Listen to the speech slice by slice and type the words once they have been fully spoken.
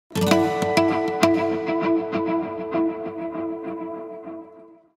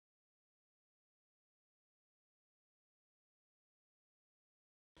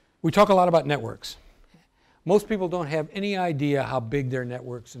We talk a lot about networks. Most people don't have any idea how big their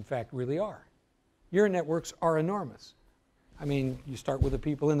networks in fact really are. Your networks are enormous. I mean, you start with the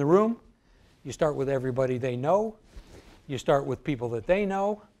people in the room, you start with everybody they know, you start with people that they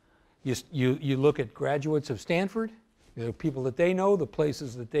know, you look at graduates of Stanford, the people that they know, the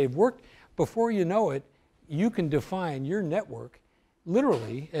places that they've worked. Before you know it, you can define your network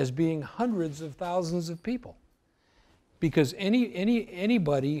literally as being hundreds of thousands of people. Because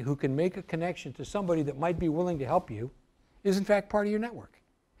anybody who can make a connection to somebody that might be willing to help you is in fact part of your network.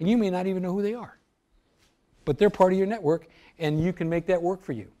 And you may not even know who they are. But they're part of your network, and you can make that work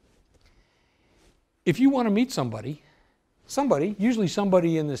for you. If you want to meet somebody, usually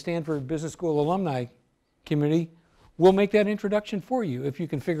somebody in the Stanford Business School alumni community, will make that introduction for you if you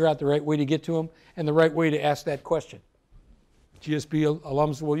can figure out the right way to get to them and the right way to ask that question. GSB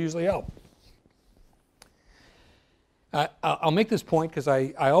alums will usually help. I'll make this point because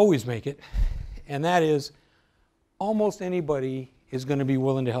I always make it, and that is almost anybody is going to be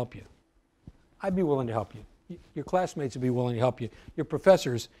willing to help you. I'd be willing to help you. Your classmates would be willing to help you. Your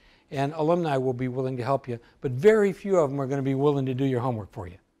professors and alumni will be willing to help you, but very few of them are going to be willing to do your homework for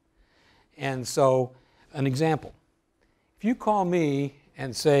you. And so, an example. If you call me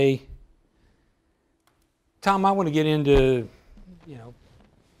and say, Tom, I want to get into,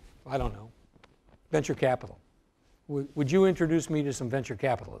 I don't know, venture capital. Would you introduce me to some venture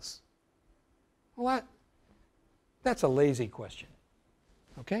capitalists? Well, that's a lazy question,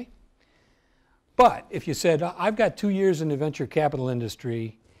 okay? But if you said, I've got 2 years in the venture capital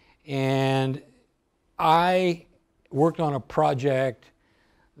industry and I worked on a project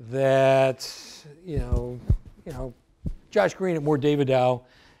that, Josh Green at Moore Davidow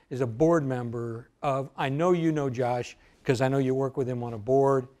is a board member of, I know you know Josh because I know you work with him on a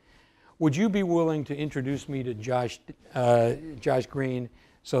board. Would you be willing to introduce me to Josh Green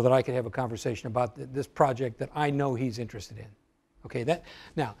so that I could have a conversation about this project that I know he's interested in? Okay,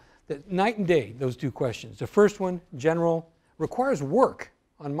 now, night and day, those two questions. The first one, general, requires work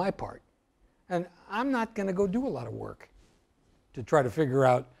on my part. And I'm not going to go do a lot of work to try to figure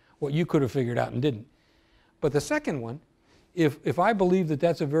out what you could have figured out and didn't. But the second one, if I believe that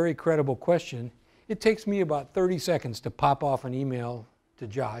that's a very credible question, it takes me about 30 seconds to pop off an email to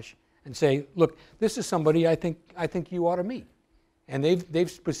Josh and say, look, this is somebody I think you ought to meet. And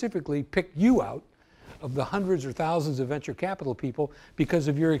they've specifically picked you out of the hundreds or thousands of venture capital people because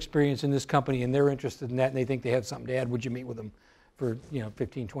of your experience in this company, and they're interested in that and they think they have something to add. Would you meet with them for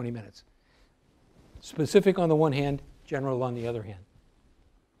 15, 20 minutes? Specific on the one hand, general on the other hand.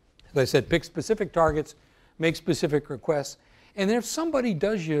 As I said, pick specific targets, make specific requests, and then if somebody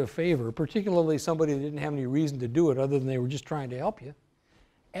does you a favor, particularly somebody that didn't have any reason to do it other than they were just trying to help you,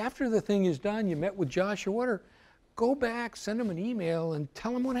 after the thing is done, you met with Josh or whatever, go back, send him an email and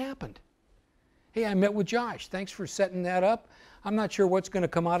tell him what happened. Hey, I met with Josh. Thanks for setting that up. I'm not sure what's going to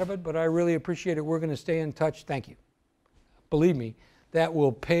come out of it, but I really appreciate it. We're going to stay in touch. Thank you. Believe me, that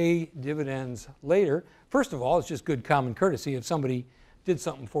will pay dividends later. First of all, it's just good common courtesy if somebody did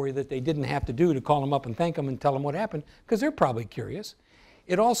something for you that they didn't have to do, to call them up and thank them and tell them what happened, because they're probably curious.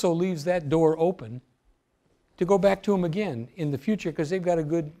 It also leaves that door open to go back to them again in the future because they've got a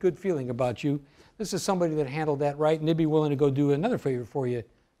good feeling about you. This is somebody that handled that right, and they'd be willing to go do another favor for you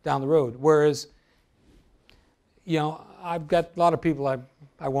down the road. Whereas, I've got a lot of people,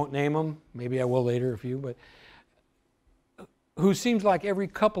 I won't name them, maybe I will later, a few, but who seems like every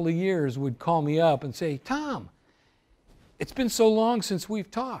couple of years would call me up and say, Tom, it's been so long since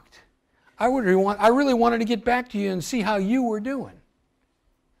we've talked. I really wanted to get back to you and see how you were doing.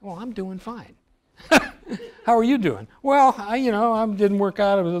 Well, I'm doing fine. How are you doing? Well, I didn't work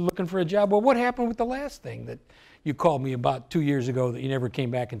out. I was looking for a job. Well, what happened with the last thing that you called me about 2 years ago that you never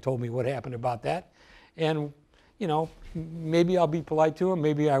came back and told me what happened about that? And, maybe I'll be polite to them.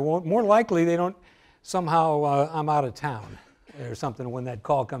 Maybe I won't. More likely, they don't. Somehow, I'm out of town or something when that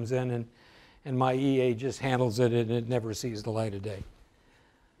call comes in, and my EA just handles it and it never sees the light of day.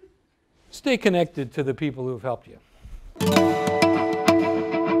 Stay connected to the people who have helped you.